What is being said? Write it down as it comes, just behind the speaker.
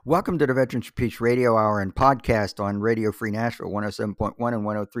Welcome to the Veterans for Peace Radio Hour and podcast on Radio Free Nashville 107.1 and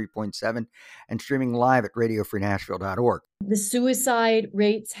 103.7 and streaming live at radiofreenashville.org. The suicide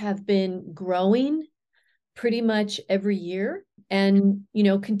rates have been growing pretty much every year and,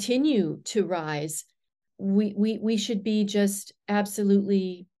 continue to rise. We should be just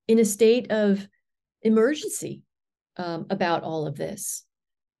absolutely in a state of emergency about all of this.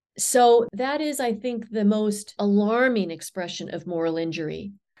 So that is, I think, the most alarming expression of moral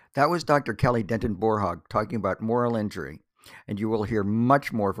injury. That was Dr. Kelly Denton Borhaug talking about moral injury, and you will hear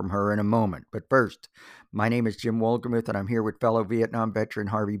much more from her in a moment. But first, my name is Jim Wolgemuth, and I'm here with fellow Vietnam veteran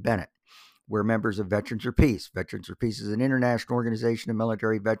Harvey Bennett. We're members of Veterans for Peace. Veterans for Peace is an international organization of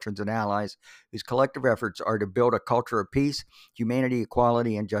military veterans and allies whose collective efforts are to build a culture of peace, humanity,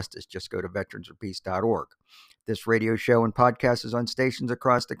 equality, and justice. Just go to veteransforpeace.org. This radio show and podcast is on stations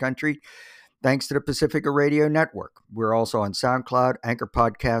across the country, thanks to the Pacifica Radio Network. We're also on SoundCloud, Anchor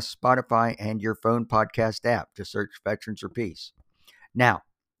Podcasts, Spotify, and your phone podcast app. Just search Veterans for Peace. Now,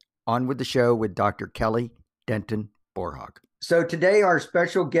 on with the show with Dr. Kelly Denton Borhaug. So today our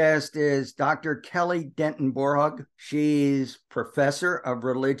special guest is Dr. Kelly Denton Borhaug. She's professor of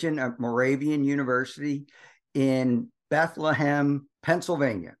religion at Moravian University in Bethlehem,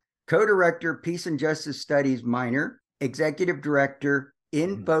 Pennsylvania. Co-director, Peace and Justice Studies minor, executive director,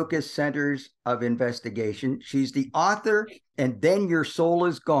 In Focus Centers of Investigation. She's the author, And Then Your Soul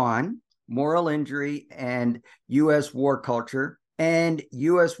Is Gone, Moral Injury and U.S. War Culture, and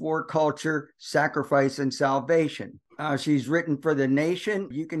U.S. War Culture, Sacrifice and Salvation. She's written for The Nation.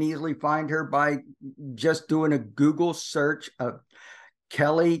 You can easily find her by just doing a Google search of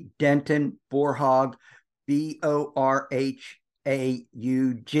Kelly Denton Borhaug, Borhaug.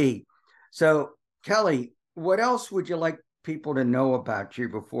 So, Kelly, what else would you like people to know about you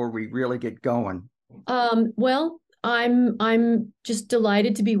before we really get going? Well, I'm just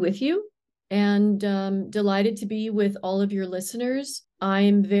delighted to be with you and delighted to be with all of your listeners.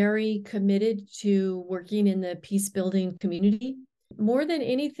 I'm very committed to working in the peace building community. More than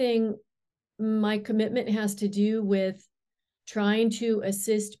anything, my commitment has to do with trying to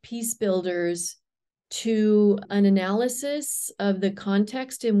assist peace builders to an analysis of the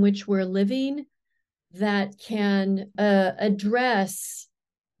context in which we're living that can address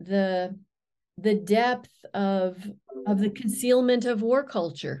the depth of the concealment of war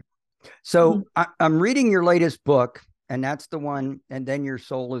culture. So I'm reading your latest book, and that's the one, And Then Your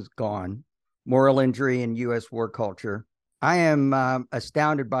Soul Is Gone, Moral Injury in U.S. War Culture. I am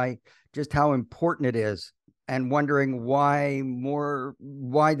astounded by just how important it is and wondering why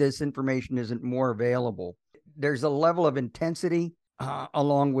this information isn't more available. There's a level of intensity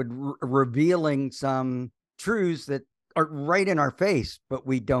along with revealing some truths that are right in our face, but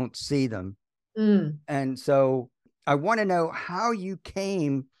we don't see them. And so I want to know how you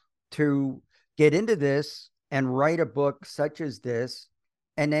came to get into this and write a book such as this.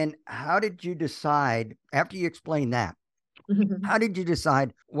 And then how did you decide, after you explain that, how did you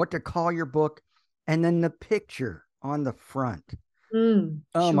decide what to call your book and then the picture on the front? Oh,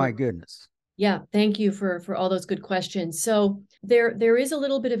 sure. My goodness. Yeah, thank you for all those good questions. So there is a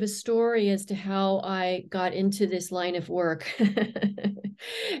little bit of a story as to how I got into this line of work.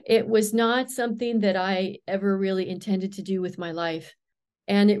 It was not something that I ever really intended to do with my life.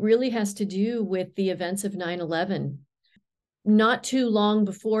 And it really has to do with the events of 9/11. Not too long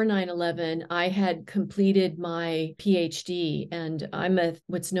before 9/11, I had completed my PhD, and I'm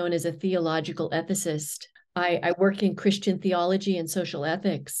what's known as a theological ethicist. I work in Christian theology and social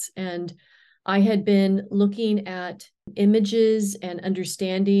ethics, and I had been looking at images and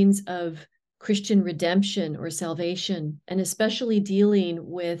understandings of Christian redemption or salvation, and especially dealing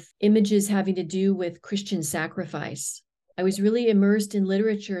with images having to do with Christian sacrifice. I was really immersed in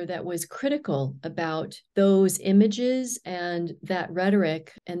literature that was critical about those images and that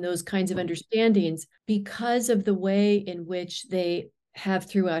rhetoric and those kinds of understandings because of the way in which they have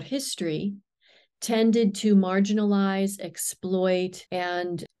throughout history tended to marginalize, exploit,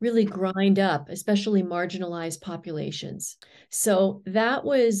 and really grind up, especially marginalized populations. So that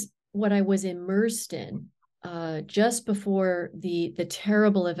was what I was immersed in just before the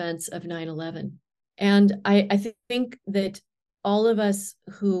terrible events of 9/11. And I think that all of us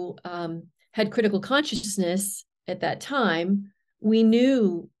who had critical consciousness at that time, we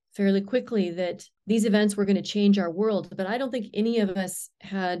knew fairly quickly that these events were going to change our world. But I don't think any of us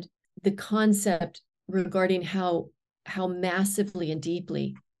had the concept regarding how massively and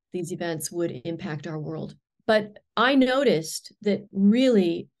deeply these events would impact our world. But I noticed that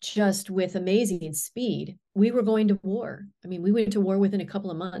really just with amazing speed, we were going to war. I mean, we went to war within a couple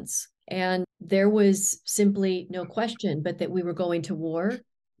of months. And there was simply no question but that we were going to war.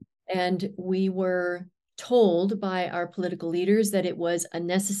 And we were told by our political leaders that it was a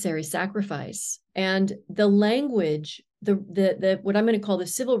necessary sacrifice. And the language, the what I'm going to call the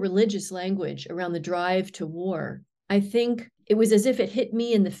civil religious language around the drive to war, I think it was as if it hit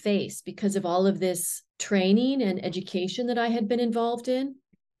me in the face because of all of this training and education that I had been involved in.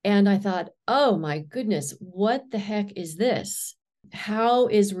 And I thought, oh my goodness, what the heck is this? How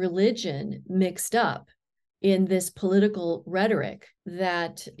is religion mixed up in this political rhetoric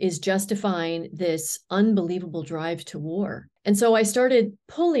that is justifying this unbelievable drive to war? And so I started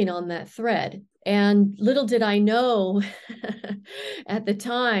pulling on that thread. And little did I know at the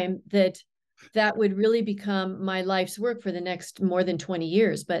time that that would really become my life's work for the next more than 20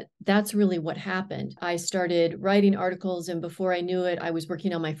 years. But that's really what happened. I started writing articles, and before I knew it, I was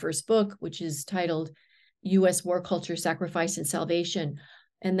working on my first book, which is titled U.S. War Culture, Sacrifice, and Salvation.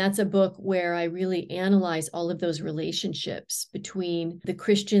 And that's a book where I really analyze all of those relationships between the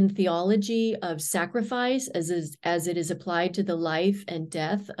Christian theology of sacrifice as it is applied to the life and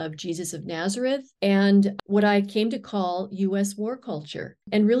death of Jesus of Nazareth, and what I came to call U.S. war culture.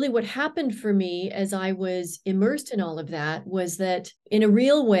 And really what happened for me as I was immersed in all of that was that in a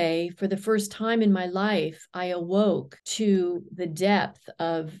real way, for the first time in my life, I awoke to the depth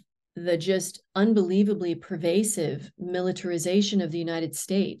of the just unbelievably pervasive militarization of the United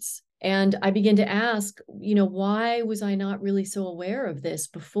States. And I began to ask, why was I not really so aware of this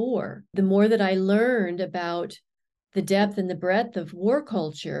before? The more that I learned about the depth and the breadth of war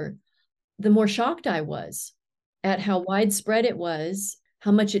culture, the more shocked I was at how widespread it was,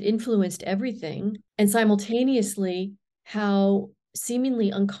 how much it influenced everything, and simultaneously how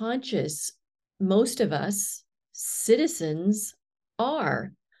seemingly unconscious most of us citizens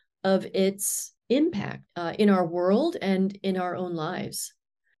are of its impact in our world and in our own lives.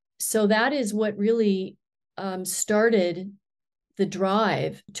 So that is what really started the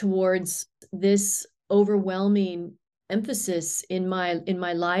drive towards this overwhelming emphasis in my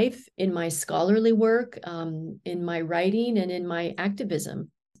life, in my scholarly work, in my writing, and in my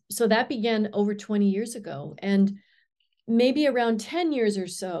activism. So that began over 20 years ago. And maybe around 10 years or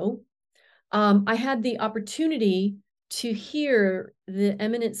so, I had the opportunity to hear the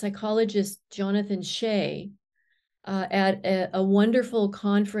eminent psychologist Jonathan Shay at a wonderful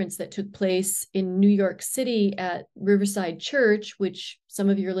conference that took place in New York City at Riverside Church, which some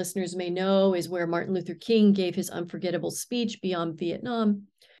of your listeners may know is where Martin Luther King gave his unforgettable speech Beyond Vietnam.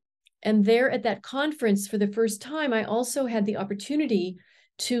 And there at that conference, for the first time, I also had the opportunity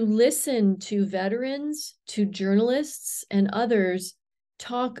to listen to veterans, to journalists, and others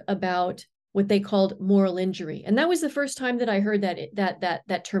talk about what they called moral injury. And that was the first time that I heard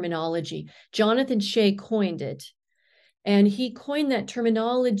that terminology. Jonathan Shay coined it. And he coined that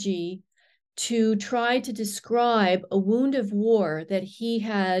terminology to try to describe a wound of war that he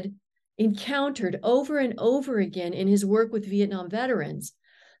had encountered over and over again in his work with Vietnam veterans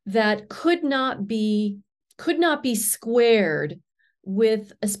that could not be squared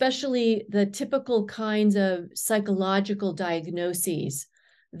with especially the typical kinds of psychological diagnoses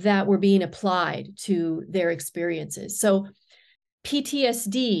that were being applied to their experiences. So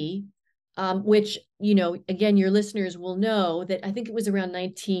PTSD, which, again, your listeners will know that I think it was around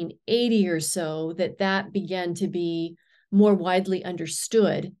 1980 or so that began to be more widely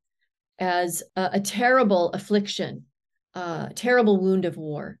understood as a terrible affliction, terrible wound of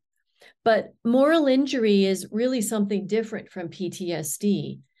war. But moral injury is really something different from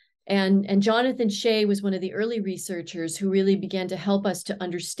PTSD. And Jonathan Shay was one of the early researchers who really began to help us to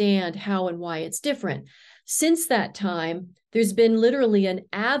understand how and why it's different. Since that time, there's been literally an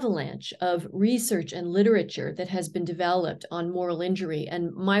avalanche of research and literature that has been developed on moral injury.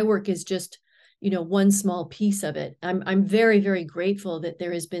 And my work is just, one small piece of it. I'm very, very grateful that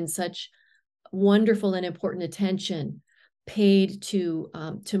there has been such wonderful and important attention paid to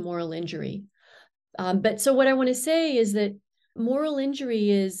moral injury. But so what I want to say is that moral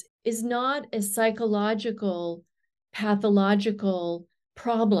injury is not a psychological, pathological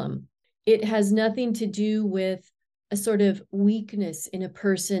problem. It has nothing to do with a sort of weakness in a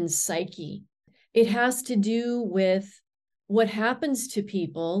person's psyche. It has to do with what happens to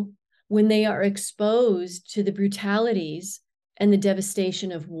people when they are exposed to the brutalities and the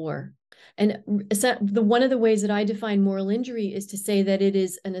devastation of war. And one of the ways that I define moral injury is to say that it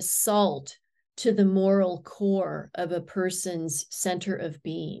is an assault to the moral core of a person's center of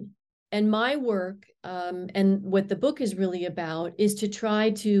being. And my work, and what the book is really about, is to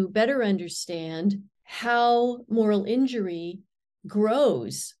try to better understand how moral injury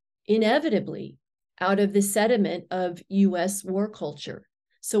grows inevitably out of the sediment of U.S. war culture.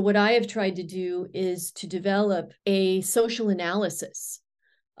 So what I have tried to do is to develop a social analysis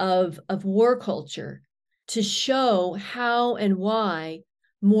of war culture to show how and why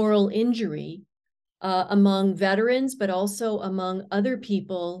moral injury among veterans, but also among other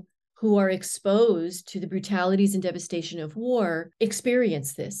people who are exposed to the brutalities and devastation of war,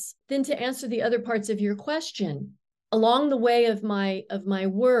 experience this. Then to answer the other parts of your question, along the way of my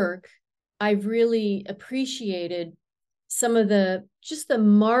work, I've really appreciated some of the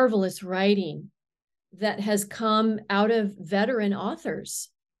marvelous writing that has come out of veteran authors.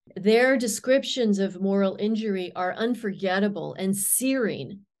 Their descriptions of moral injury are unforgettable and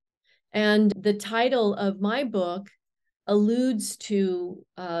searing. And the title of my book alludes to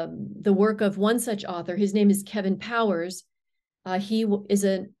the work of one such author. His name is Kevin Powers. He is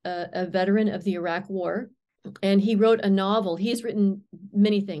a veteran of the Iraq War, and he wrote a novel. He's written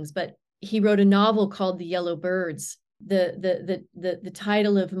many things, but he wrote a novel called The Yellow Birds. The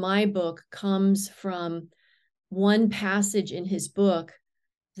title of my book comes from one passage in his book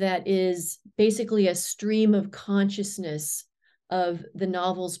that is basically a stream of consciousness of the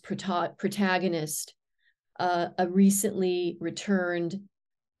novel's protagonist, a recently returned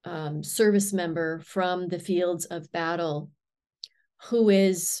service member from the fields of battle who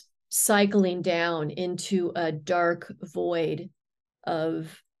is cycling down into a dark void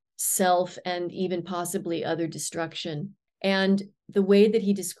of self and even possibly other destruction. And the way that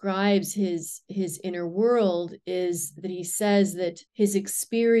he describes his inner world is that he says that his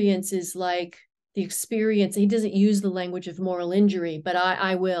experience is like the experience, he doesn't use the language of moral injury, but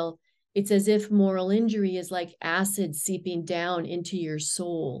I will. It's as if moral injury is like acid seeping down into your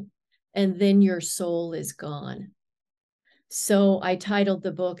soul, and then your soul is gone. So I titled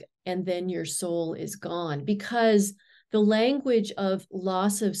the book, And Then Your Soul Is Gone, because the language of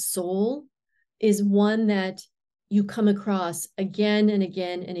loss of soul is one that you come across again and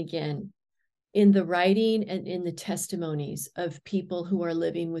again and again in the writing and in the testimonies of people who are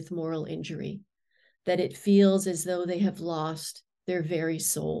living with moral injury, that it feels as though they have lost their very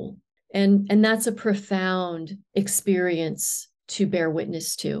soul. And that's a profound experience to bear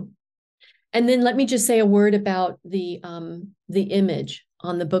witness to. And then let me just say a word about the image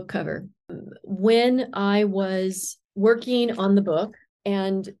on the book cover. When I was working on the book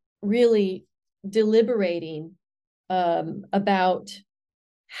and really deliberating about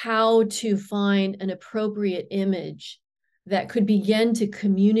how to find an appropriate image that could begin to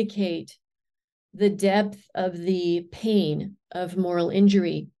communicate the depth of the pain of moral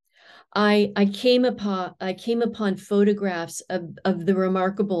injury, I came upon photographs of the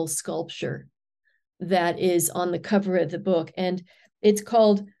remarkable sculpture that is on the cover of the book, and it's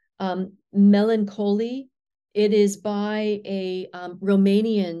called Melancholy. It is by a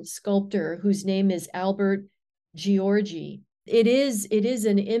Romanian sculptor whose name is Albert Georgi. It is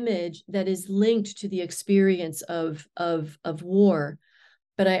an image that is linked to the experience of war.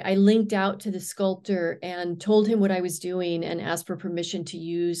 But I linked out to the sculptor and told him what I was doing and asked for permission to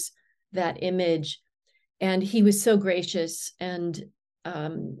use that image. And he was so gracious and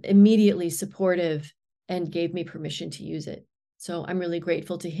immediately supportive and gave me permission to use it. So I'm really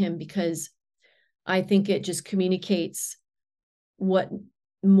grateful to him, because I think it just communicates what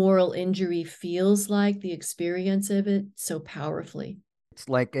moral injury feels like, the experience of it, so powerfully. It's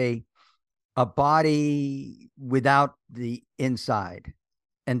like a body without the inside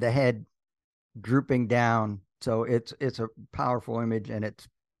and the head drooping down. So it's a powerful image, and it's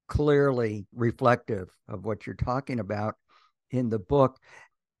clearly reflective of what you're talking about in the book.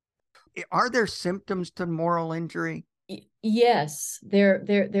 Are there symptoms to moral injury? Yes,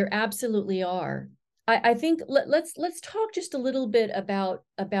 there absolutely are. I think let's talk just a little bit about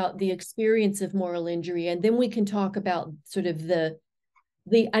the experience of moral injury, and then we can talk about sort of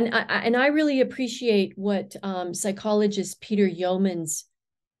and I really appreciate what psychologist Peter Yeomans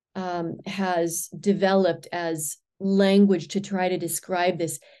has developed as language to try to describe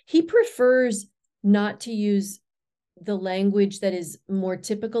this. He prefers not to use the language that is more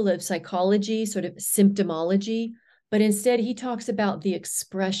typical of psychology, sort of symptomology, but instead he talks about the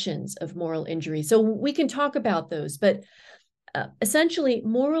expressions of moral injury. So we can talk about those, but essentially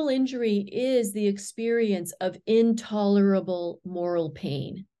moral injury is the experience of intolerable moral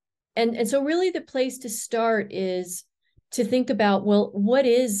pain. And so really the place to start is to think about, well, what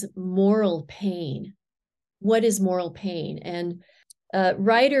is moral pain? What is moral pain? And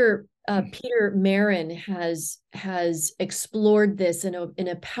writer Peter Marin has explored this in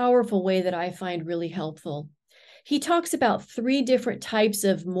a powerful way that I find really helpful. He talks about 3 different types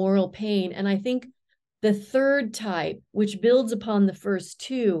of moral pain, and I think the third type, which builds upon the first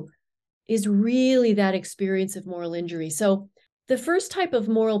 2, is really that experience of moral injury. So the first type of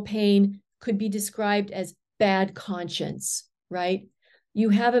moral pain could be described as bad conscience, right? you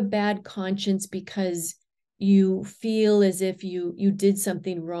have a bad conscience because you feel as if you did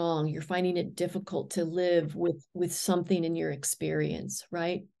something wrong. You're finding it difficult to live with something in your experience,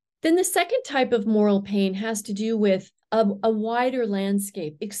 right? Then the second type of moral pain has to do with a wider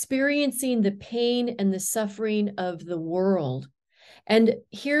landscape, experiencing the pain and the suffering of the world. And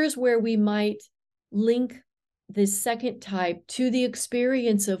here's where we might link this second type to the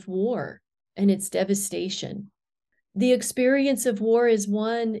experience of war and its devastation. The experience of war is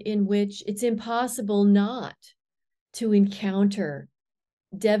one in which it's impossible not to encounter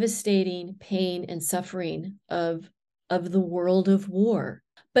devastating pain and suffering of the world of war.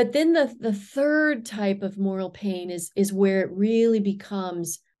 But then the third type of moral pain is where it really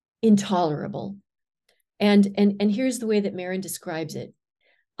becomes intolerable. And here's the way that Marin describes it.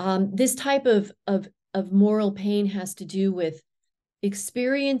 This type of moral pain has to do with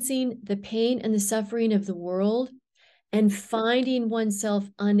experiencing the pain and the suffering of the world and finding oneself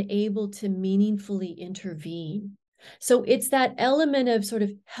unable to meaningfully intervene. So it's that element of sort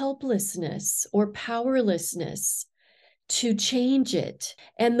of helplessness or powerlessness to change it,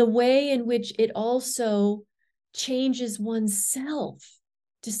 and the way in which it also changes oneself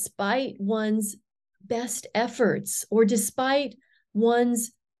despite one's best efforts or despite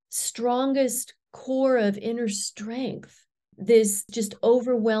one's strongest core of inner strength, this just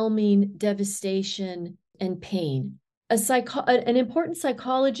overwhelming devastation and pain. An important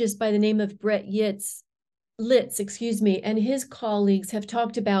psychologist by the name of Brett Litz, and his colleagues have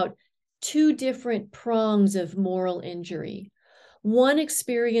talked about two different prongs of moral injury. One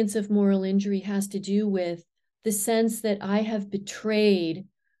experience of moral injury has to do with the sense that I have betrayed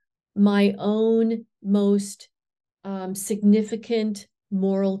my own most significant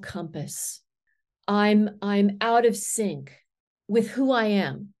moral compass. I'm out of sync with who I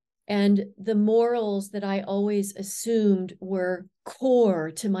am and the morals that I always assumed were core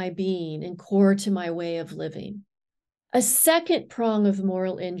to my being and core to my way of living. A second prong of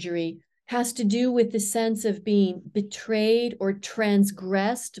moral injury has to do with the sense of being betrayed or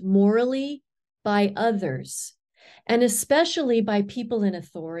transgressed morally by others, and especially by people in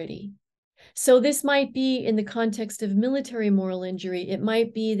authority. So this might be in the context of military moral injury. It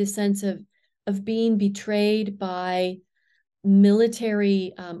might be the sense of being betrayed by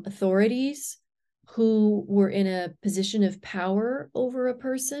military authorities who were in a position of power over a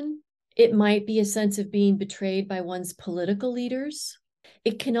person. It might be a sense of being betrayed by one's political leaders.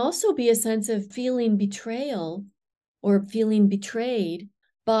 It can also be a sense of feeling betrayal or feeling betrayed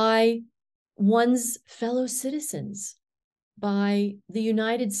by one's fellow citizens, by the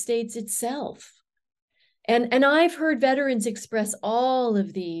United States itself. And I've heard veterans express all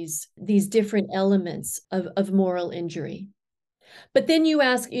of these different elements of moral injury. But then you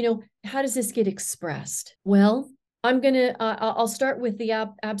ask, how does this get expressed? Well, I'll start with the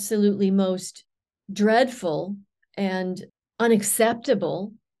absolutely most dreadful and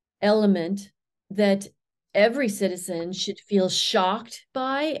unacceptable element that every citizen should feel shocked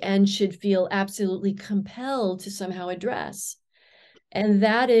by and should feel absolutely compelled to somehow address. And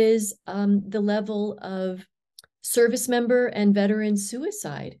that is the level of service member and veteran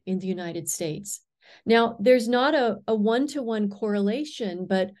suicide in the United States. Now, there's not a one-to-one correlation,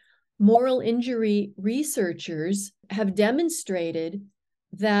 but moral injury researchers have demonstrated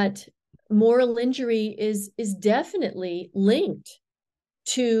that moral injury is definitely linked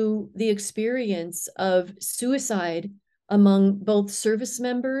to the experience of suicide among both service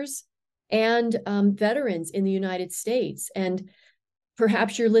members and veterans in the United States. And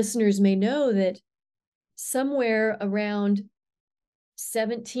perhaps your listeners may know that somewhere around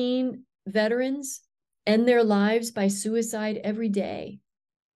 17 veterans end their lives by suicide every day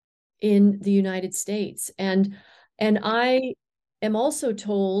in the United States. And I am also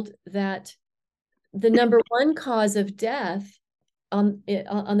told that the number one cause of death on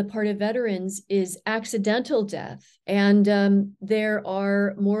the part of veterans is accidental death. And there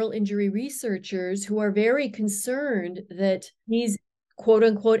are moral injury researchers who are very concerned that these quote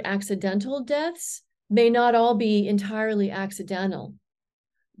unquote accidental deaths may not all be entirely accidental,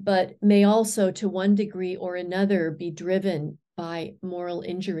 but may also to one degree or another be driven by moral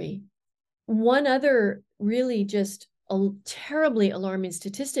injury. One other really just a terribly alarming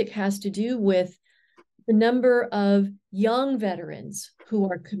statistic has to do with the number of young veterans who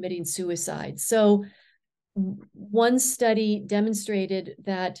are committing suicide. So one study demonstrated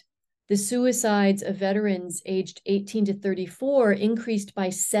that the suicides of veterans aged 18 to 34 increased by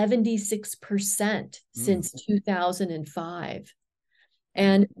 76% since 2005.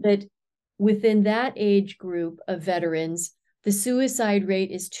 And that within that age group of veterans, the suicide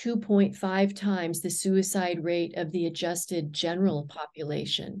rate is 2.5 times the suicide rate of the adjusted general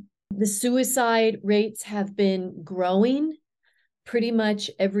population. The suicide rates have been growing pretty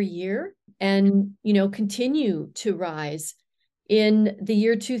much every year and, continue to rise. In the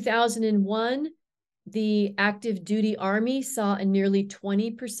year 2001, the active duty Army saw a nearly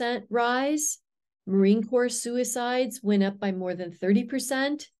 20% rise. Marine Corps suicides went up by more than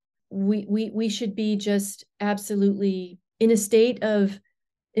 30%. We should be just absolutely in a state of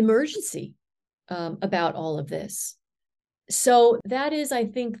emergency about all of this. So that is, I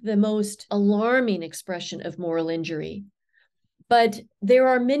think, the most alarming expression of moral injury. But there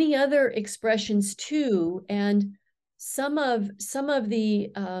are many other expressions too, and some of the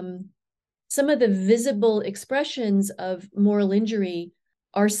visible expressions of moral injury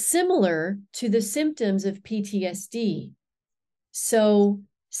are similar to the symptoms of PTSD. So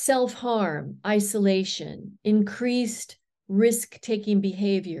self-harm, isolation, increased risk-taking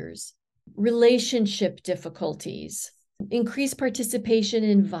behaviors, relationship difficulties, increased participation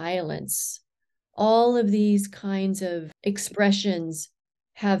in violence. All of these kinds of expressions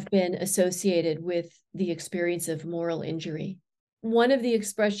have been associated with the experience of moral injury. One of the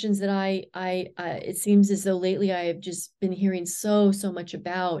expressions that it seems as though lately I have just been hearing so much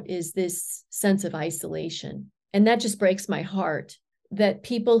about is this sense of isolation. And that just breaks my heart, that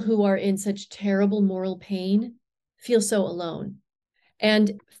people who are in such terrible moral pain feel so alone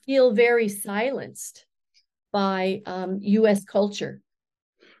and feel very silenced by U.S. culture,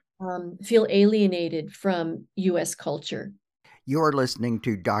 feel alienated from U.S. culture. You're listening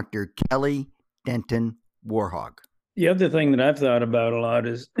to Dr. Kelly Denton Warhog. The other thing that I've thought about a lot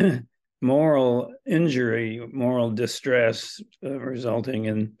is moral injury, moral distress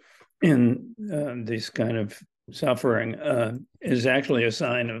resulting in this kind of suffering is actually a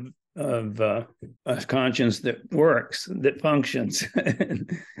sign of a conscience that works, that functions,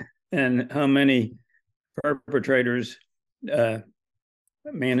 and how many perpetrators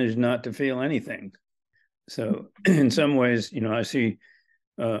manage not to feel anything. So in some ways, I see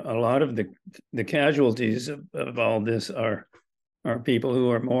a lot of the casualties of all this are people who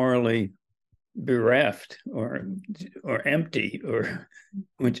are morally bereft or empty, or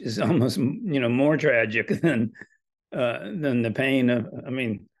which is almost more tragic than the pain of. I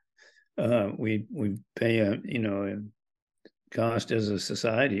mean, we pay a cost as a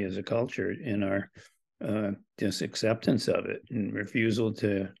society, as a culture, in our just acceptance of it and refusal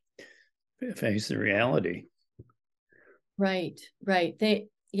to face the reality. Right.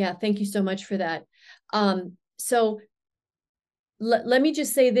 Thank you so much for that. So let me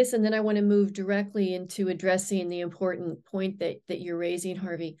just say this, and then I want to move directly into addressing the important point that you're raising,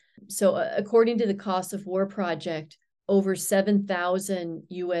 Harvey. So according to the Cost of War Project, over 7,000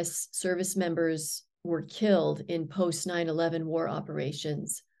 U.S. service members were killed in post 9/11 war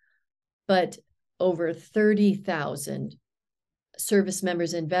operations, but over 30,000 service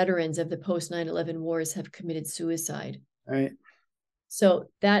members and veterans of the post 9/11 wars have committed suicide. Right. So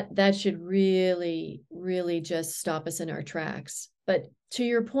that should really just stop us in our tracks. But to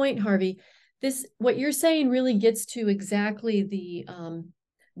your point, Harvey, what you're saying really gets to exactly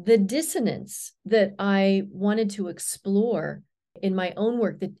the dissonance that I wanted to explore in my own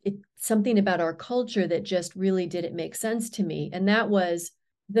work. That it's something about our culture that just really didn't make sense to me, and that was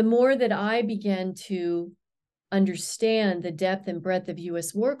the more that I began to understand the depth and breadth of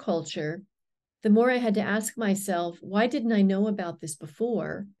U.S. war culture, the more I had to ask myself, why didn't I know about this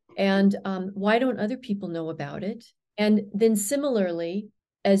before? And why don't other people know about it? And then similarly,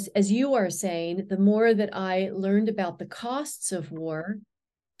 as you are saying, the more that I learned about the costs of war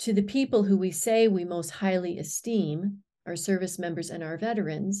to the people who we say we most highly esteem, our service members and our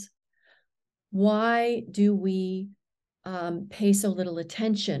veterans, why do we pay so little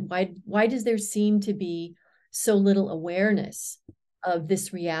attention? Why does there seem to be so little awareness of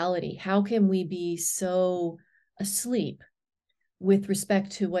this reality? How can we be so asleep with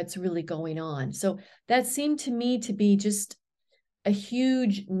respect to what's really going on? So that seemed to me to be just a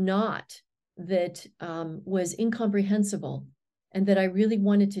huge knot that was incomprehensible, and that I really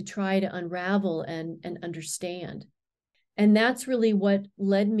wanted to try to unravel and understand. And that's really what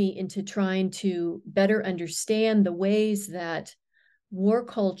led me into trying to better understand the ways that war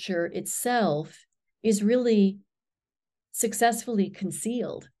culture itself is really successfully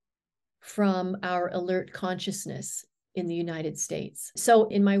concealed from our alert consciousness in the United States. So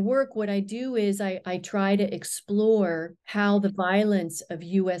in my work, what I do is I try to explore how the violence of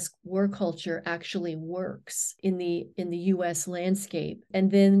U.S. war culture actually works in the U.S. landscape,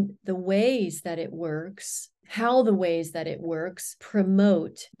 and then the ways that it works, how the ways that it works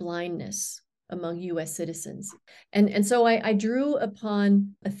promote blindness among US citizens. And so I drew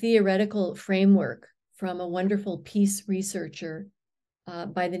upon a theoretical framework from a wonderful peace researcher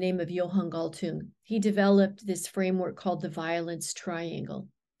by the name of Johan Galtung. He developed this framework called the violence triangle.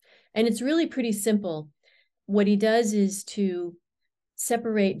 And it's really pretty simple. What he does is to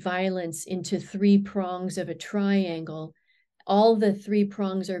separate violence into three prongs of a triangle. All the three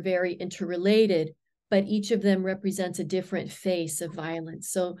prongs are very interrelated, but each of them represents a different face of violence.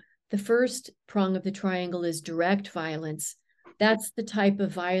 So the first prong of the triangle is direct violence. That's the type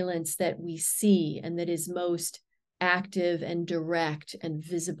of violence that we see and that is most active and direct and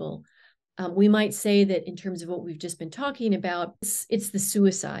visible. We might say that in terms of what we've just been talking about, it's the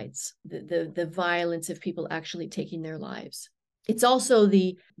suicides, the violence of people actually taking their lives. It's also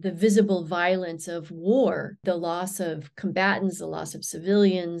the visible violence of war, the loss of combatants, the loss of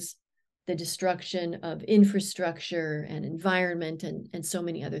civilians, the destruction of infrastructure and environment, and so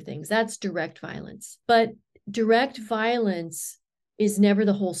many other things. That's direct violence. But direct violence is never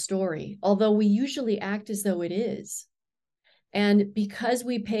the whole story, although we usually act as though it is. And because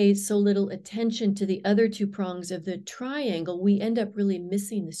we pay so little attention to the other two prongs of the triangle, we end up really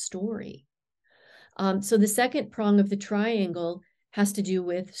missing the story. So the second prong of the triangle has to do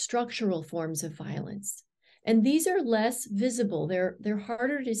with structural forms of violence. And these are less visible. They're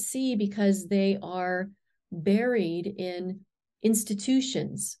harder to see because they are buried in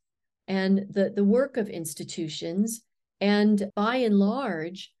institutions and the work of institutions. And by and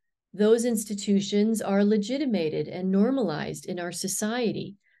large, those institutions are legitimated and normalized in our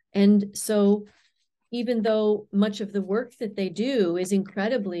society. And so even though much of the work that they do is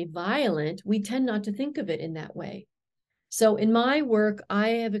incredibly violent, we tend not to think of it in that way. So in my work, I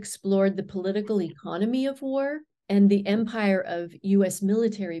have explored the political economy of war and the empire of US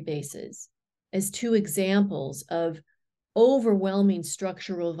military bases as two examples of overwhelming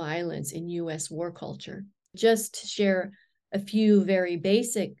structural violence in US war culture. Just to share a few very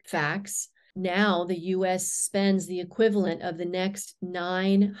basic facts, now the US spends the equivalent of the next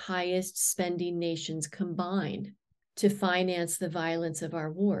 9 highest spending nations combined to finance the violence of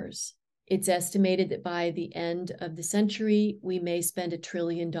our wars. It's estimated that by the end of the century, we may spend $1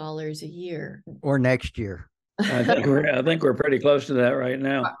 trillion a year. Or next year. I think we're pretty close to that right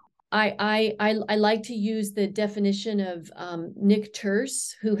now. I like to use the definition of Nick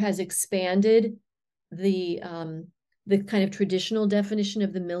Turse, who has expanded the kind of traditional definition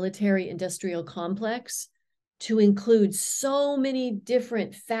of the military-industrial complex to include so many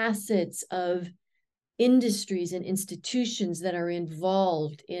different facets of industries and institutions that are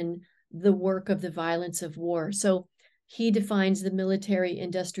involved in the work of the violence of war. So he defines the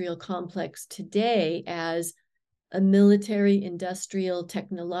military-industrial complex today as a military, industrial,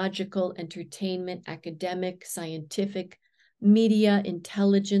 technological, entertainment, academic, scientific, media,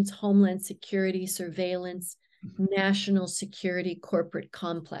 intelligence, homeland security, surveillance, national security, corporate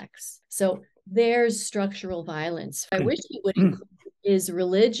complex. So there's structural violence. I wish he would include is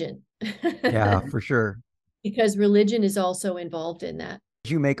religion. Yeah, for sure. Because religion is also involved in that.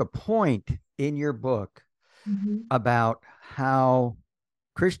 You make a point in your book about how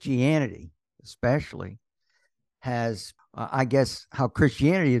Christianity, especially, has, I guess, how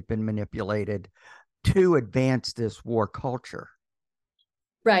Christianity has been manipulated to advance this war culture.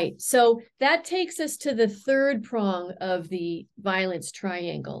 Right. So that takes us to the third prong of the violence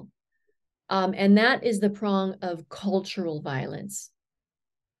triangle. And that is the prong of cultural violence.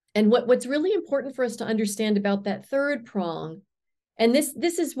 And what's really important for us to understand about that third prong, and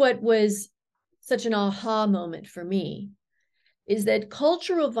this is what was such an aha moment for me, is that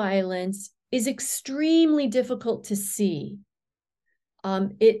cultural violence is extremely difficult to see.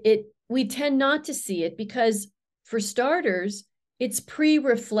 We tend not to see it because, for starters, it's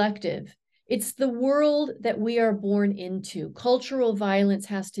pre-reflective. It's the world that we are born into. Cultural violence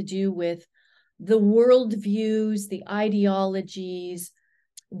has to do with the worldviews, the ideologies,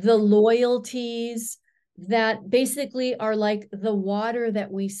 the loyalties that basically are like the water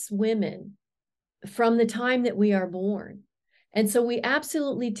that we swim in from the time that we are born. And so we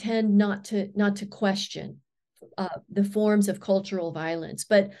absolutely tend not to question the forms of cultural violence.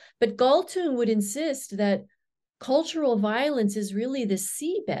 But Galtung would insist that cultural violence is really the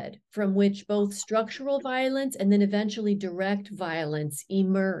seabed from which both structural violence and then eventually direct violence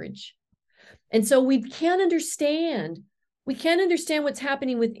emerge. And so we can't understand what's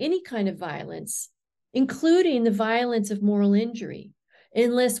happening with any kind of violence, including the violence of moral injury,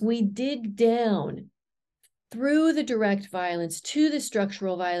 unless we dig down through the direct violence to the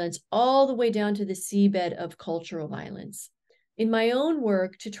structural violence, all the way down to the seabed of cultural violence. In my own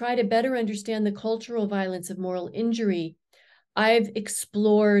work, to try to better understand the cultural violence of moral injury, I've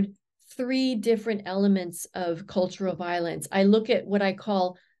explored three different elements of cultural violence. I look at what I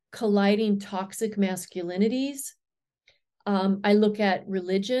call colliding toxic masculinities. I look at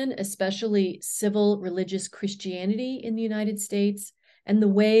religion, especially civil religious Christianity in the United States, and the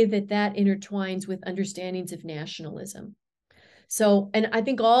way that that intertwines with understandings of nationalism. So, and I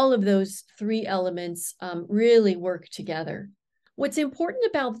think all of those three elements really work together. What's important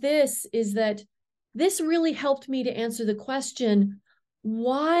about this is that this really helped me to answer the question,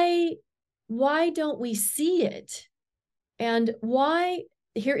 why don't we see it? And why,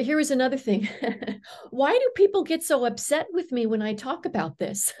 here is another thing. Why do people get so upset with me when I talk about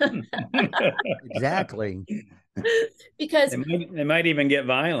this? Exactly. Because they might even get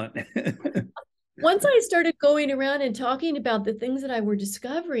violent. once I started going around and talking about the things that I were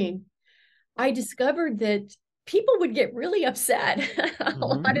discovering, I discovered that people would get really upset, a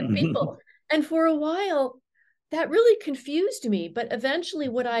lot of people. And for a while, that really confused me. But eventually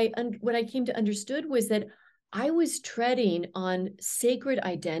what I came to understood was that I was treading on sacred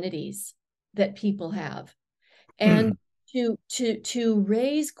identities that people have. And to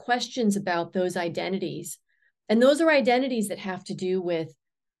raise questions about those identities. And those are identities that have to do with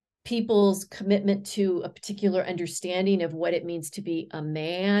people's commitment to a particular understanding of what it means to be a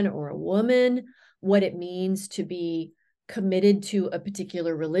man or a woman, what it means to be committed to a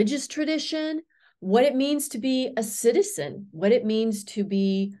particular religious tradition, what it means to be a citizen, what it means to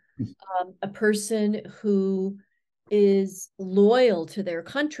be a person who is loyal to their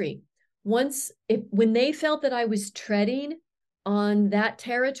country. When they felt that I was treading on that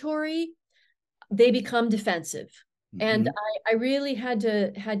territory, they become defensive. And I really had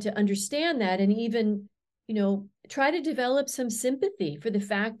to understand that, and even, try to develop some sympathy for the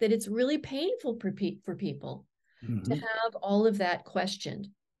fact that it's really painful for people to have all of that questioned,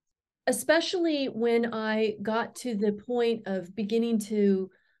 especially when I got to the point of beginning to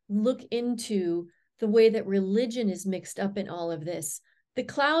look into the way that religion is mixed up in all of this. The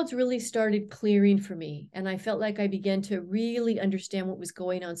clouds really started clearing for me, and I felt like I began to really understand what was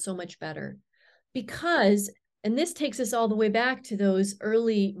going on so much better. Because, and this takes us all the way back to those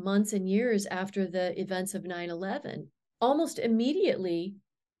early months and years after the events of 9/11, almost immediately,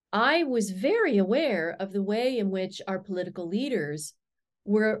 I was very aware of the way in which our political leaders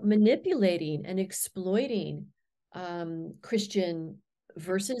were manipulating and exploiting Christian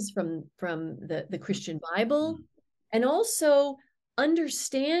verses from the Christian Bible, and also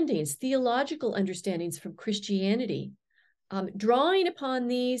theological understandings from Christianity, drawing upon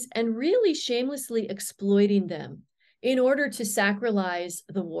these and really shamelessly exploiting them in order to sacralize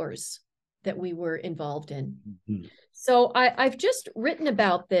the wars that we were involved in. So I've just written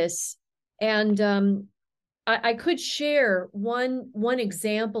about this, and I could share one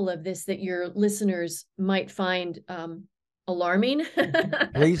example of this that your listeners might find alarming.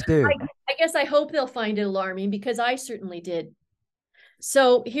 Please do. I guess I hope they'll find it alarming, because I certainly did.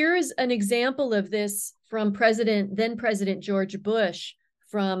 So here's an example of this from then President George Bush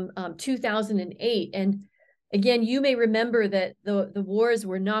from 2008. And again, you may remember that the wars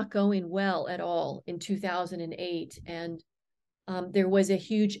were not going well at all in 2008. And there was a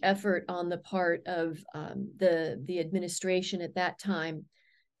huge effort on the part of the administration at that time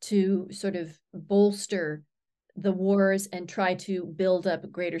to sort of bolster the wars and try to build up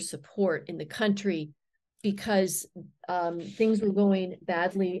greater support in the country, because things were going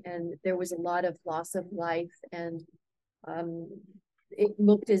badly and there was a lot of loss of life, and it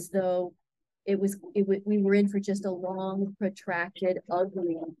looked as though we were in for just a long, protracted,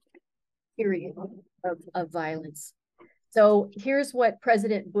 ugly period of violence. So here's what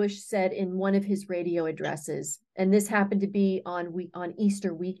President Bush said in one of his radio addresses, and this happened to be on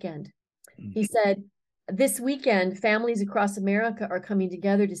Easter weekend. He said, "This weekend, families across America are coming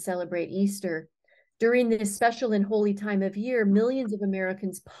together to celebrate Easter. During this special and holy time of year, millions of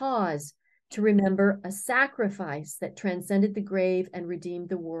Americans pause to remember a sacrifice that transcended the grave and redeemed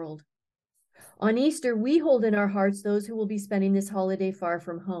the world. On Easter, we hold in our hearts those who will be spending this holiday far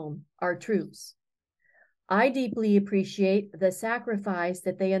from home, our troops. I deeply appreciate the sacrifice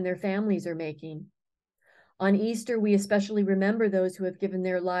that they and their families are making. On Easter, we especially remember those who have given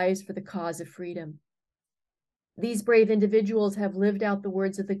their lives for the cause of freedom. These brave individuals have lived out the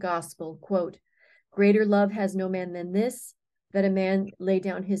words of the gospel, quote, 'Greater love has no man than this, that a man lay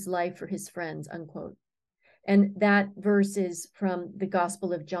down his life for his friends,' unquote." And that verse is from the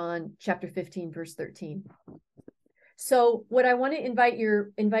Gospel of John, chapter 15, verse 13. So what I want to invite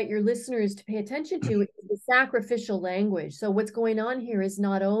your listeners to pay attention to is the sacrificial language. So what's going on here is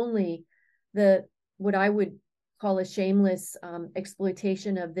not only what I would call a shameless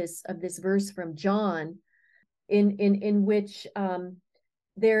exploitation of this verse from John, in which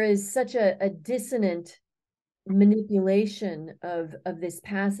there is such a dissonant manipulation of this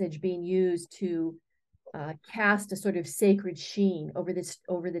passage being used to cast a sort of sacred sheen over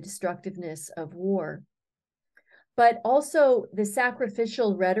the destructiveness of war, but also the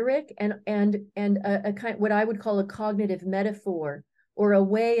sacrificial rhetoric and a kind, what I would call a cognitive metaphor or a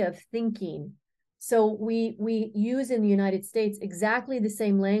way of thinking. So we use in the United States exactly the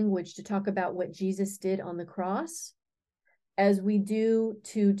same language to talk about what Jesus did on the cross as we do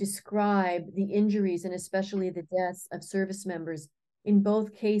to describe the injuries and especially the deaths of service members. In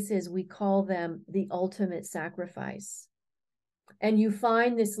both cases, we call them the ultimate sacrifice. And you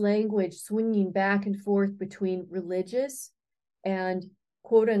find this language swinging back and forth between religious and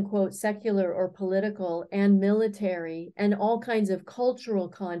quote unquote secular or political and military and all kinds of cultural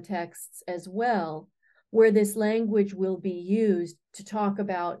contexts as well, where this language will be used to talk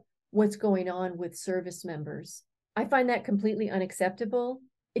about what's going on with service members. I find that completely unacceptable.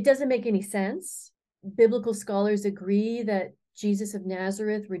 It doesn't make any sense. Biblical scholars agree that Jesus of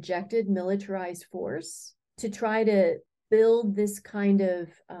Nazareth rejected militarized force. To try to build this kind of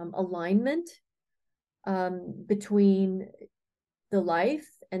alignment between the life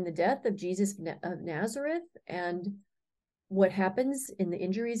and the death of Jesus of Nazareth and what happens in the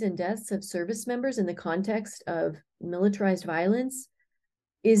injuries and deaths of service members in the context of militarized violence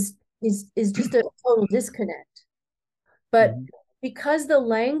is just a total disconnect. But because the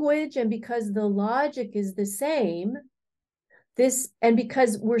language and because the logic is the same, and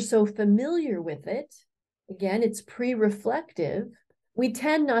because we're so familiar with it, again, it's pre-reflective, we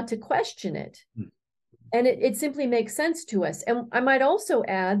tend not to question it. And it simply makes sense to us. And I might also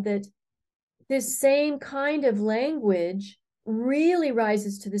add that this same kind of language really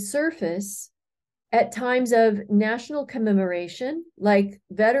rises to the surface at times of national commemoration, like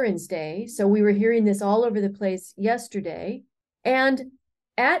Veterans Day. So we were hearing this all over the place yesterday. And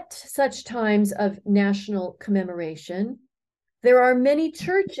at such times of national commemoration, there are many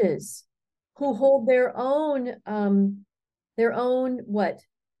churches who hold their own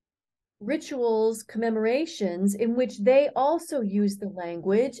rituals, commemorations, in which they also use the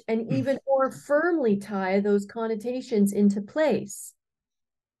language and even more firmly tie those connotations into place.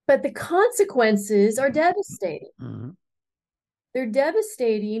 But the consequences are devastating. Mm-hmm. They're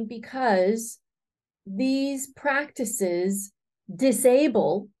devastating because these practices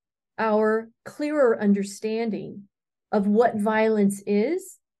disable our clearer understanding of what violence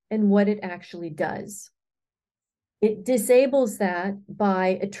is and what it actually does. It disables that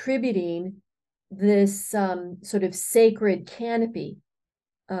by attributing this sort of sacred canopy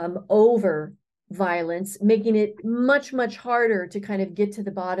over violence, making it much, much harder to kind of get to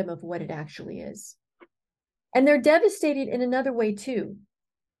the bottom of what it actually is. And they're devastating in another way too.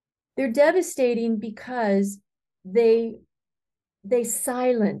 They're devastating because they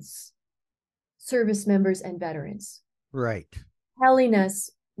silence service members and veterans. Right. Telling us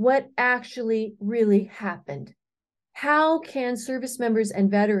what actually really happened. How can service members and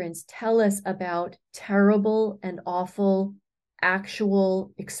veterans tell us about terrible and awful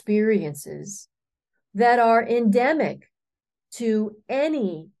actual experiences that are endemic to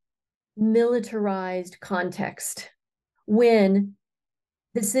any militarized context when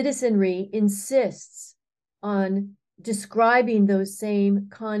the citizenry insists on describing those same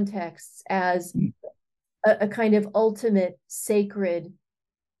contexts as a kind of ultimate sacred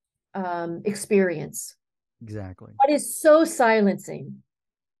experience? Exactly. That is so silencing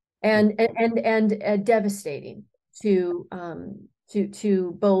and devastating to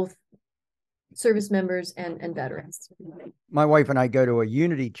both service members and veterans. My wife and I go to a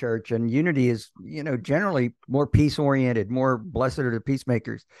Unity church, and Unity is, generally more peace oriented, more blessed are the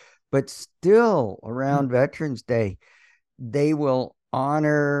peacemakers, but still around Veterans Day, they will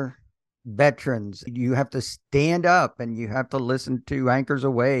honor veterans. You have to stand up and you have to listen to Anchors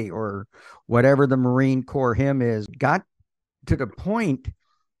Away or whatever the Marine Corps hymn is. Got to the point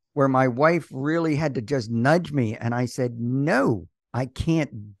where my wife really had to just nudge me, and I said, no, I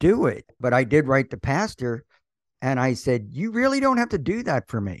can't do it. But I did write the pastor, and I said, you really don't have to do that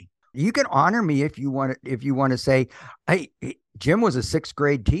for me. You can honor me if you want to say, hey, Jim was a 6th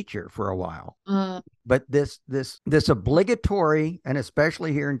grade teacher for a while. But this obligatory, and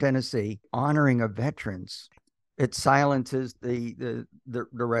especially here in Tennessee, honoring of veterans, it silences the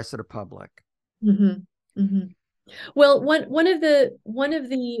rest of the public. Mm-hmm. Mm-hmm. Well, one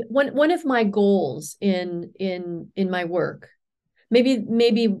of my goals in my work,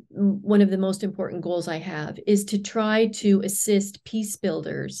 maybe one of the most important goals I have, is to try to assist peace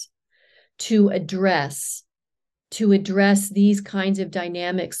builders to address these kinds of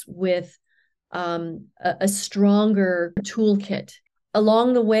dynamics with a stronger toolkit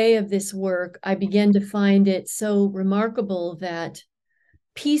along the way of this work, I began to find it so remarkable that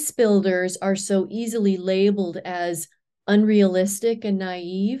peace builders are so easily labeled as unrealistic and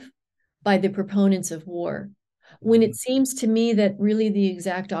naive by the proponents of war, when it seems to me that really the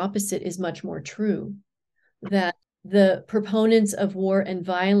exact opposite is much more true, that the proponents of war and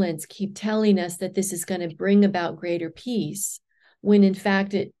violence keep telling us that this is going to bring about greater peace, when in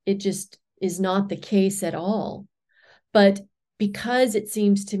fact it just is not the case at all. But because it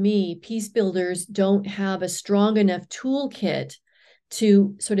seems to me peace builders don't have a strong enough toolkit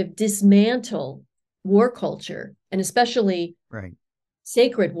to sort of dismantle war culture, and especially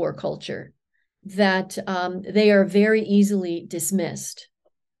sacred war culture, that they are very easily dismissed.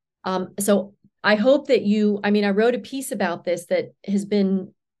 So I hope that I wrote a piece about this that has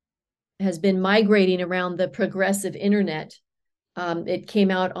been migrating around the progressive internet. It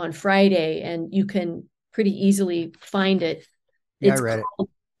came out on Friday, and you can pretty easily find it. Yeah, I read it.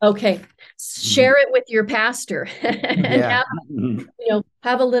 Okay, share it with your pastor, and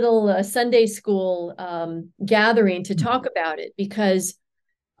have a little Sunday school gathering to talk about it, because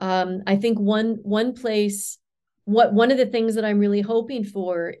I think one of the things that I'm really hoping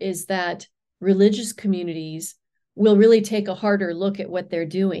for is that religious communities will really take a harder look at what they're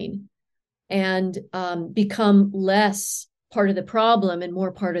doing and become less part of the problem and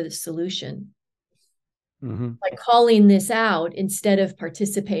more part of the solution. Like calling this out instead of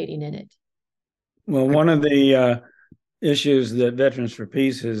participating in it. Well, one of the issues that Veterans for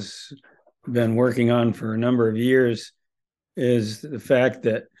Peace has been working on for a number of years is the fact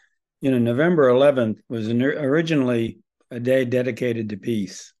that, November 11th was originally a day dedicated to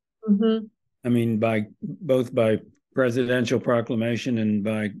peace. I mean, both by presidential proclamation and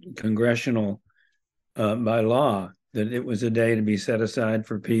by congressional, by law, that it was a day to be set aside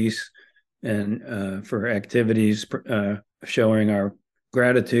for peace and for activities showing our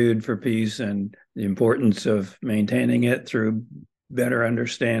gratitude for peace and the importance of maintaining it through better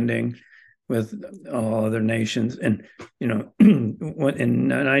understanding with all other nations. And, in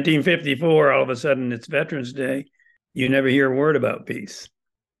 1954, all of a sudden it's Veterans Day. You never hear a word about peace.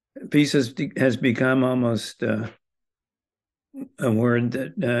 Peace has become almost a word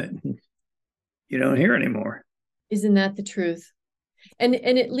that you don't hear anymore. Isn't that the truth? And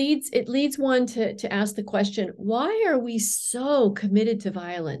it leads one to ask the question, why are we so committed to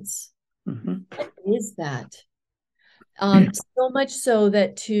violence? What is that? So much so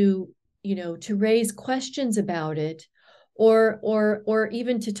that to raise questions about it, or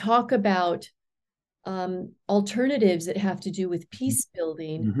even to talk about alternatives that have to do with peace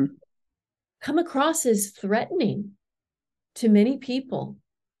building, come across as threatening to many people.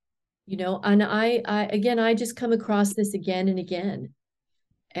 And I just come across this again and again.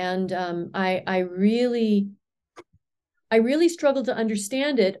 And I really struggle to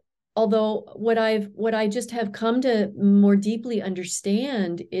understand it. Although what I just have come to more deeply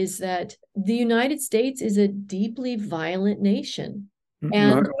understand is that the United States is a deeply violent nation.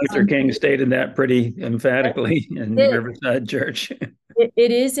 And Martin Luther King stated that pretty emphatically in Riverside Church.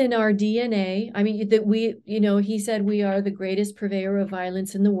 It is in our DNA. I mean, that he said we are the greatest purveyor of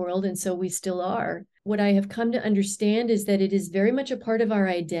violence in the world, and so we still are. What I have come to understand is that it is very much a part of our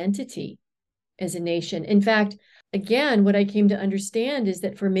identity as a nation. In fact, again, what I came to understand is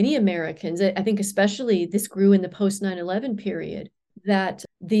that for many Americans, I think especially this grew in the post 9/11 period, that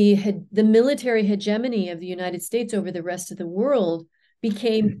the military hegemony of the United States over the rest of the world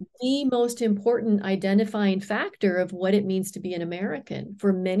became the most important identifying factor of what it means to be an American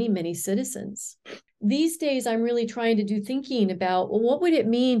for many, many citizens. These days, I'm really trying to do thinking about, well, what would it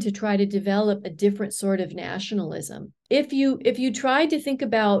mean to try to develop a different sort of nationalism? If you tried to think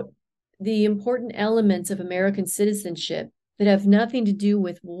about the important elements of American citizenship that have nothing to do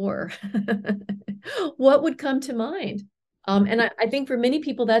with war, what would come to mind? And I think for many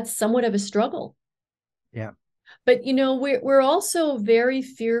people, that's somewhat of a struggle. Yeah. But, we're also very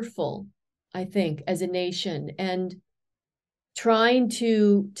fearful, I think, as a nation, and trying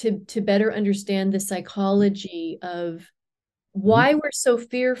to better understand the psychology of why we're so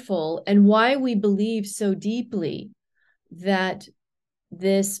fearful and why we believe so deeply that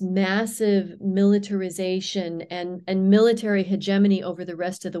this massive militarization and military hegemony over the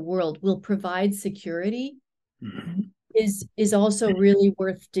rest of the world will provide security is also really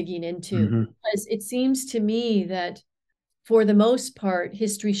worth digging into. Because it seems to me that for the most part,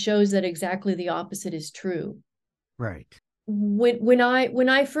 history shows that exactly the opposite is true. Right. When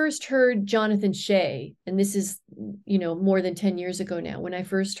I first heard Jonathan Shay, and this is more than 10 years ago now, when I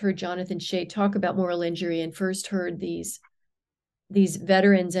first heard Jonathan Shay talk about moral injury and first heard these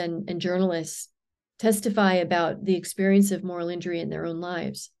veterans and journalists testify about the experience of moral injury in their own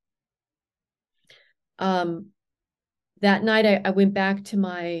lives. That night, I went back to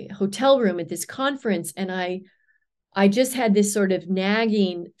my hotel room at this conference, and I just had this sort of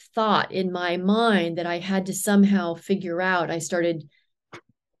nagging thought in my mind that I had to somehow figure out. I started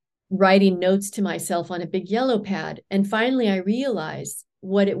writing notes to myself on a big yellow pad. And finally, I realized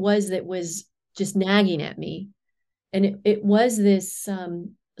what it was that was just nagging at me. And it was this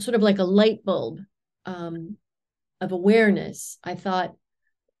sort of like a light bulb of awareness. I thought,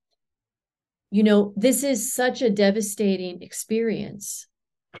 this is such a devastating experience.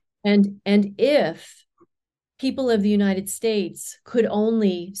 And if people of the United States could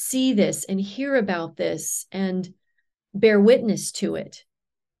only see this and hear about this and bear witness to it,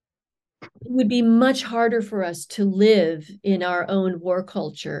 it would be much harder for us to live in our own war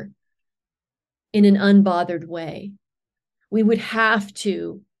culture in an unbothered way. We would have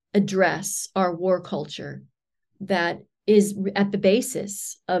to address our war culture that is at the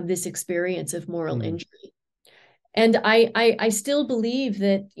basis of this experience of moral injury. And I still believe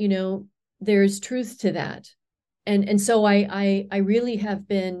that, there's truth to that. And so I really have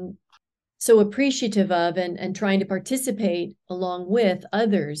been so appreciative of and trying to participate along with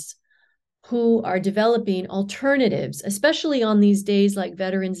others who are developing alternatives, especially on these days like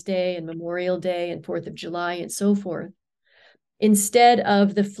Veterans Day and Memorial Day and 4th of July and so forth, instead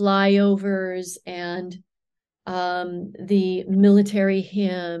of the flyovers and the military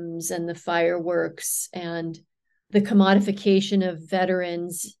hymns and the fireworks and the commodification of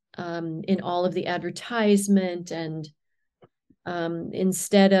veterans in all of the advertisement, and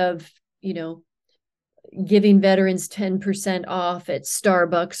instead of, giving veterans 10% off at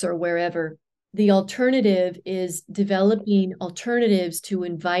Starbucks or wherever, the alternative is developing alternatives to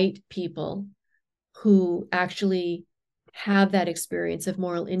invite people who actually have that experience of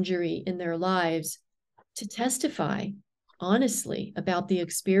moral injury in their lives to testify honestly about the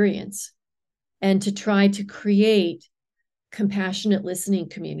experience, and to try to create compassionate listening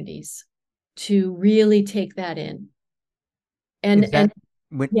communities to really take that in. Is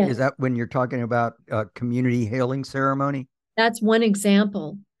that when you're talking about a community healing ceremony? That's one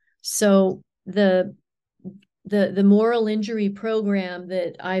example. So the moral injury program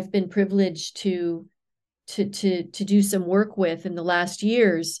that I've been privileged to do some work with in the last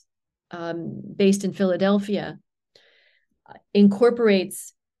years, based in Philadelphia,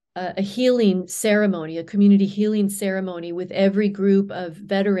 incorporates a healing ceremony, a community healing ceremony with every group of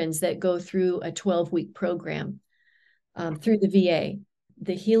veterans that go through a 12-week program through the VA.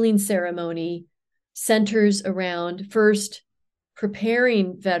 The healing ceremony centers around first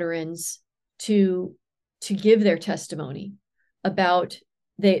preparing veterans to give their testimony about,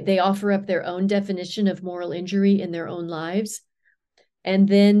 they offer up their own definition of moral injury in their own lives, and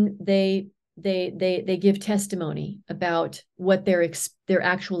then they give testimony about what their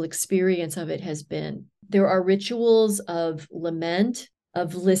actual experience of it has been. There are rituals of lament,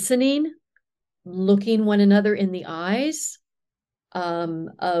 of listening, looking one another in the eyes,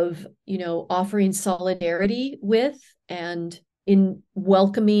 of offering solidarity with and in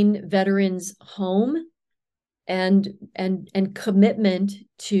welcoming veterans home, and commitment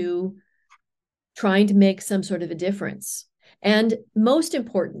to trying to make some sort of a difference. And most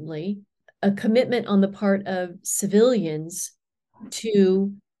importantly, a commitment on the part of civilians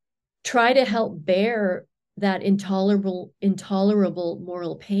to try to help bear that intolerable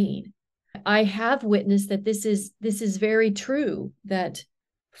moral pain. I have witnessed that this is very true, that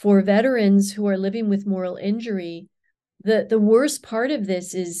for veterans who are living with moral injury, the worst part of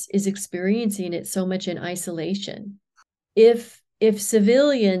this is experiencing it so much in isolation. If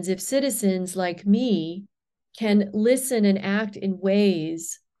citizens like me can listen and act in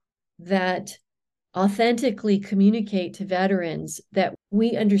ways that authentically communicate to veterans that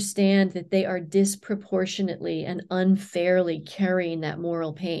we understand that they are disproportionately and unfairly carrying that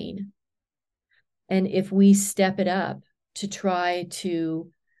moral pain, and if we step it up to try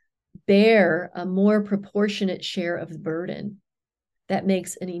to bear a more proportionate share of the burden, that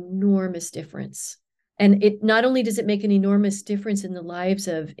makes an enormous difference. And it not only does it make an enormous difference in the lives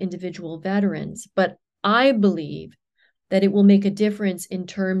of individual veterans, but I believe that it will make a difference in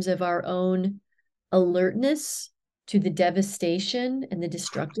terms of our own alertness to the devastation and the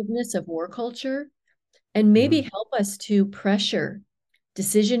destructiveness of war culture, and maybe help us to pressure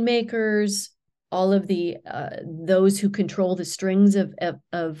decision makers, all of the those who control the strings of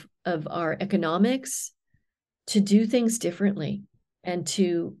our economics, to do things differently and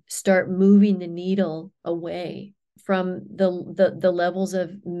to start moving the needle away from the levels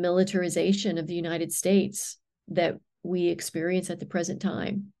of militarization of the United States that we experience at the present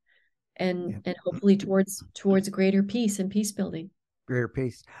time. and hopefully towards greater peace and peace building. Greater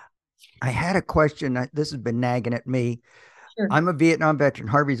peace. I had a question. This has been nagging at me. Sure. I'm a Vietnam veteran.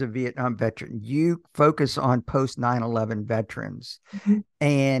 Harvey's a Vietnam veteran. You focus on post 9/11 veterans. Mm-hmm.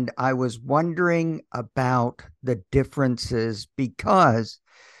 And I was wondering about the differences because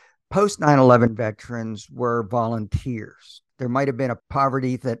post 9/11 veterans were volunteers. There might have been a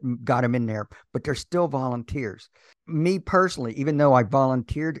poverty that got them in there, but they're still volunteers. Me personally, even though I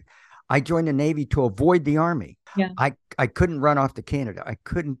volunteered, I joined the Navy to avoid the Army. Yeah. I couldn't run off to Canada. I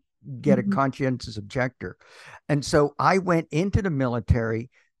couldn't get a conscientious objector. And so I went into the military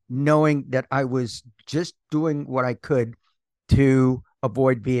knowing that I was just doing what I could to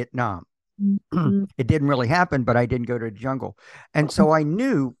avoid Vietnam. It didn't really happen, but I didn't go to the jungle. And so I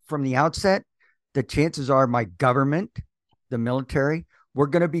knew from the outset that chances are my government, the military, were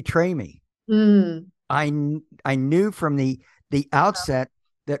going to betray me. I knew from the outset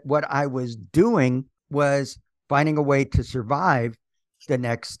that what I was doing was finding a way to survive the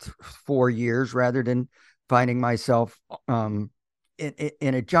next 4 years rather than finding myself in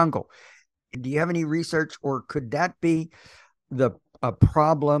a jungle. Do you have any research, or could that be a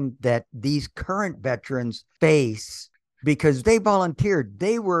problem that these current veterans face because they volunteered?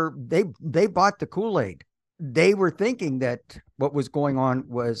 They bought the Kool-Aid. They were thinking that what was going on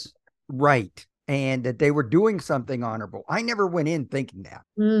was right and that they were doing something honorable. I never went in thinking that.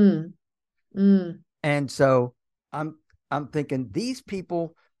 And so I'm thinking these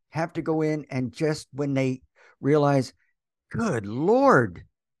people have to go in and just when they realize, good Lord,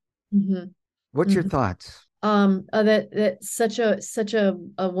 what's your thoughts? That's such a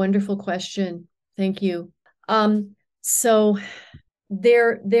wonderful question. Thank you. So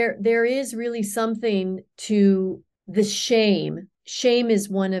there is really something to the shame. Shame is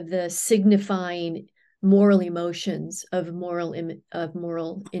one of the signifying moral emotions of moral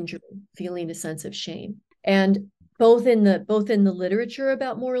injury, feeling a sense of shame. And both in the literature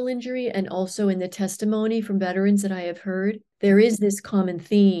about moral injury and also in the testimony from veterans that I have heard, there is this common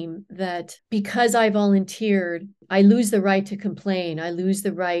theme that because I volunteered, I lose the right to complain. I lose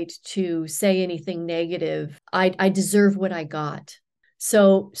the right to say anything negative. I deserve what I got.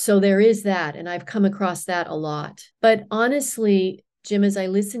 So there is that, and I've come across that a lot. But honestly, Jim, as I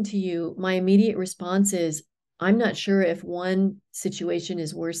listen to you, my immediate response is, I'm not sure if one situation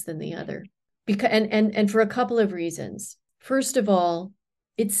is worse than the other. Because and for a couple of reasons. First of all,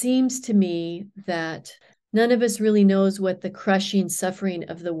 it seems to me that none of us really knows what the crushing suffering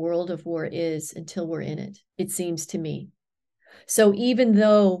of the world of war is until we're in it. It seems to me. So even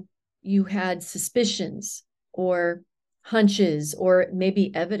though you had suspicions or hunches or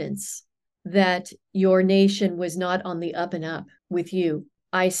maybe evidence that your nation was not on the up and up with you,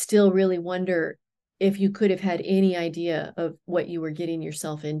 I still really wonder if you could have had any idea of what you were getting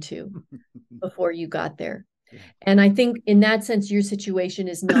yourself into before you got there. And I think in that sense, your situation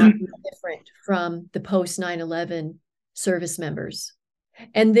is not different from the post 9/11 service members.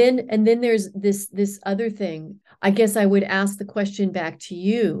 And then there's this other thing. I guess I would ask the question back to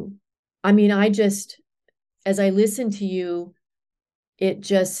you. I mean, as I listen to you, it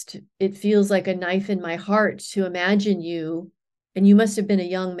feels like a knife in my heart to imagine you, and you must have been a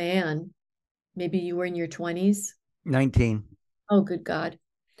young man. Maybe you were in your 20s? 19. Oh, good God.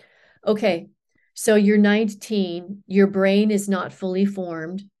 Okay. So you're 19, your brain is not fully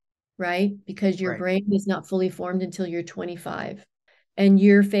formed, right? Because your brain is not fully formed until you're 25. And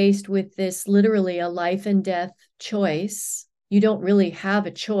you're faced with this literally a life and death choice. You don't really have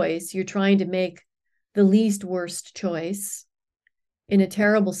a choice. You're trying to make the least worst choice in a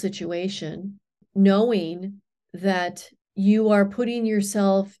terrible situation, knowing that you are putting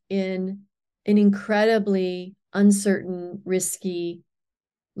yourself in an incredibly uncertain, risky,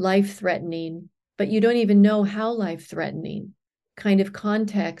 life-threatening, but you don't even know how life-threatening kind of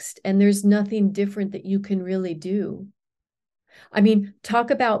context, and there's nothing different that you can really do. I mean, talk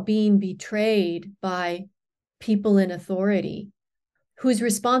about being betrayed by people in authority whose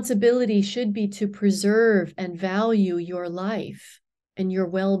responsibility should be to preserve and value your life and your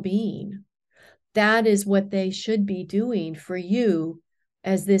well-being. That is what they should be doing for you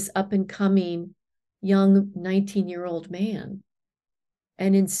as this up-and-coming young 19-year-old man.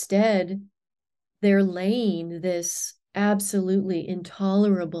 And instead, they're laying this absolutely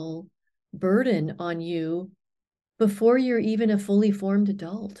intolerable burden on you before you're even a fully formed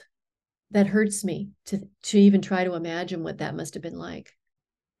adult. That hurts me to even try to imagine what that must have been like.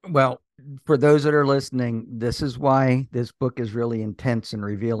 Well, for those that are listening, this is why this book is really intense and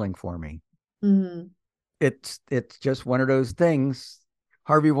revealing for me. It's just one of those things.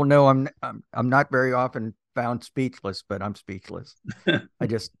 Harvey will know I'm not very often found speechless, but I'm speechless.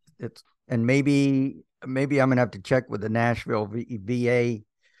 and maybe I'm going to have to check with the Nashville VA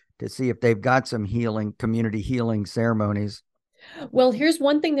to see if they've got some community healing ceremonies. Well, here's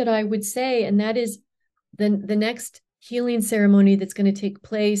one thing that I would say, and that is the next healing ceremony that's going to take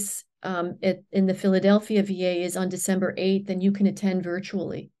place in the Philadelphia VA is on December 8th, and you can attend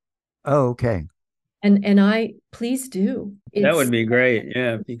virtually. Oh, okay. And I please do. That would be great.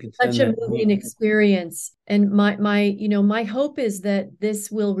 Yeah, if you could send such a that moving experience. And my hope is that this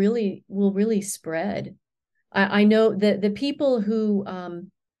will really spread. I know that the people who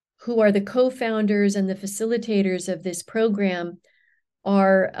are the co-founders and the facilitators of this program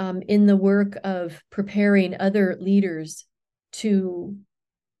are in the work of preparing other leaders to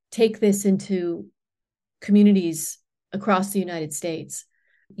take this into communities across the United States.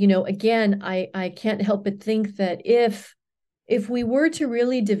 Again, I can't help but think that if we were to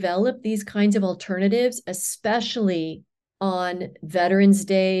really develop these kinds of alternatives, especially on Veterans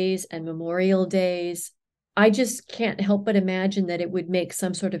Days and Memorial Days, I just can't help but imagine that it would make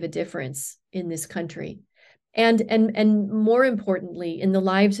some sort of a difference in this country. And more importantly, in the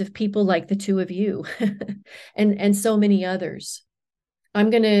lives of people like the two of you and so many others. I'm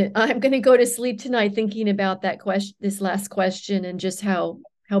gonna go to sleep tonight thinking about this last question, and just how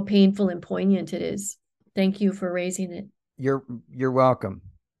painful and poignant it is. Thank you for raising it. You're welcome.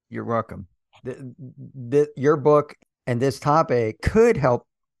 You're welcome. Your book and this topic could help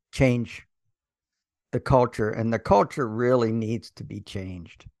change the culture, and the culture really needs to be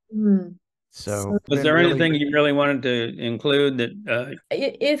changed. So was there anything you really wanted to include that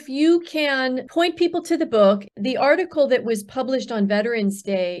if you can point people to the book? The article that was published on Veterans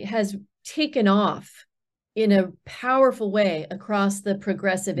Day has taken off in a powerful way across the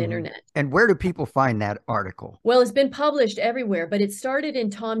progressive internet. And where do people find that article? Well, it's been published everywhere, but it started in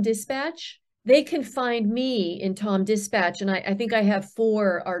Tom Dispatch. They can find me in Tom Dispatch, and I think I have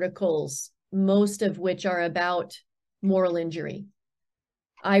 4 articles, most of which are about moral injury.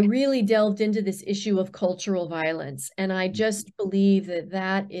 I really delved into this issue of cultural violence, and I just believe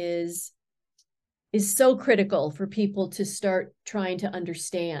that is so critical for people to start trying to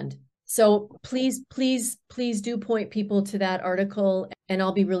understand. So please do point people to that article, and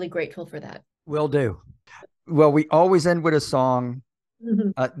I'll be really grateful for that. Will do. Well, we always end with a song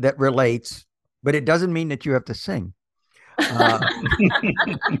that relates, but it doesn't mean that you have to sing.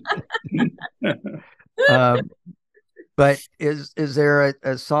 But is there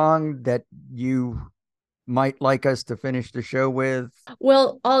a song that you might like us to finish the show with?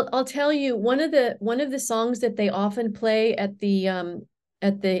 Well, I'll tell you, one of the songs that they often play at the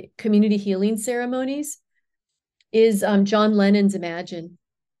community healing ceremonies is John Lennon's Imagine.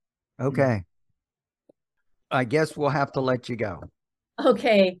 Okay. I guess we'll have to let you go.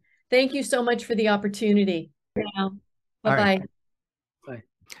 Okay. Thank you so much for the opportunity. Bye-bye. Right. Bye.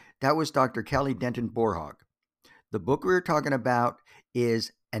 That was Dr. Kelly Denton Borhaug. The book we were talking about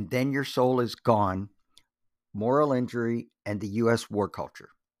is And Then Your Soul Is Gone, Moral Injury and the U.S. War Culture.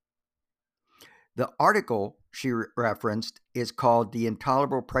 The article she referenced is called The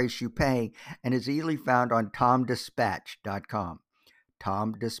Intolerable Price You Pay and is easily found on tomdispatch.com.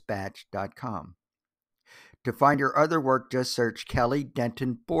 tomdispatch.com. To find your other work, just search Kelly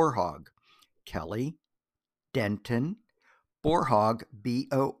Denton Borhaug. Kelly Denton Borhaug,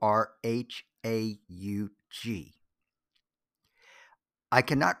 Borhaug. I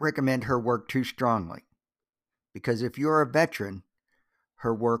cannot recommend her work too strongly, because if you are a veteran,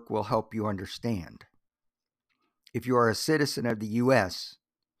 her work will help you understand. If you are a citizen of the U.S.,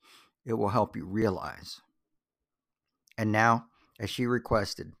 it will help you realize. And now, as she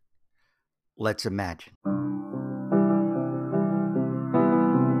requested, let's imagine.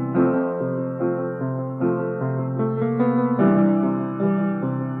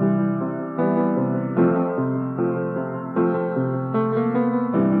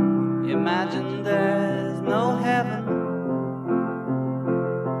 Imagine